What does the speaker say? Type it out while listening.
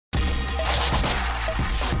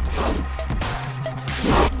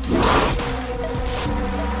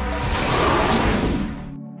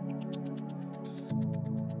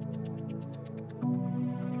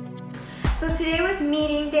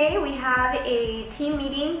today we have a team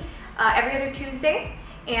meeting every other Tuesday,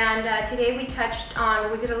 and today we touched on,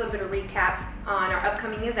 well, we did a little bit of recap on our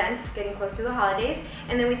upcoming events, getting close to the holidays,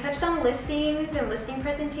 and then we touched on listings and listing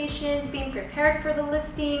presentations, being prepared for the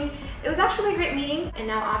listing. It was actually a great meeting, and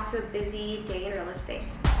now off to a busy day in real estate.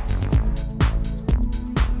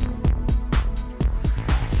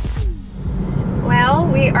 Well,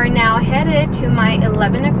 we are now headed to my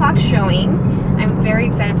 11 o'clock showing. I'm very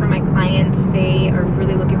excited for my clients. They are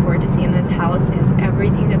really looking forward to seeing this house. It has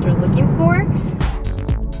everything that they're looking for.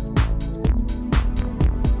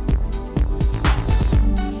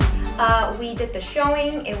 We did the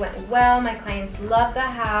showing, it went well, my clients loved the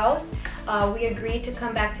house. We agreed to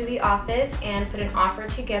come back to the office and put an offer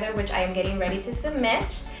together, which I am getting ready to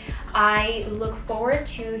submit. I look forward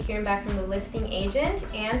to hearing back from the listing agent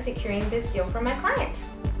and securing this deal for my client.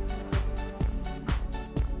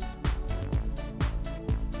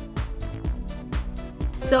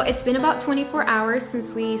 So it's been about 24 hours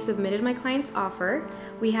since we submitted my client's offer.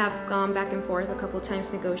 We have gone back and forth a couple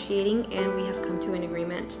times negotiating, and we have come to an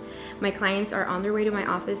agreement. My clients are on their way to my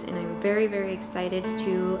office, and I'm very, very excited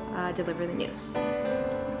to deliver the news.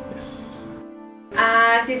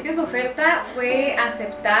 Así es que su oferta fue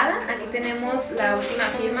aceptada. Aquí tenemos la última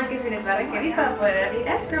firma que se les va a requerir para poder abrir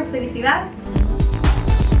escrow. Felicidades.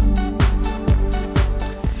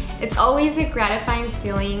 It's always a gratifying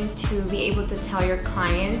feeling to be able to tell your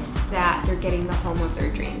clients that they're getting the home of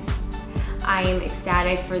their dreams. I am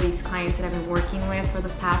ecstatic for these clients that I've been working with for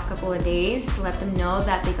the past couple of days to let them know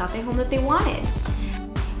that they got the home that they wanted.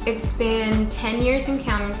 It's been 10 years and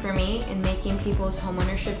counting for me in making people's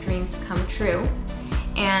homeownership dreams come true.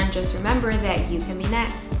 And just remember that you can be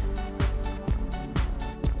next.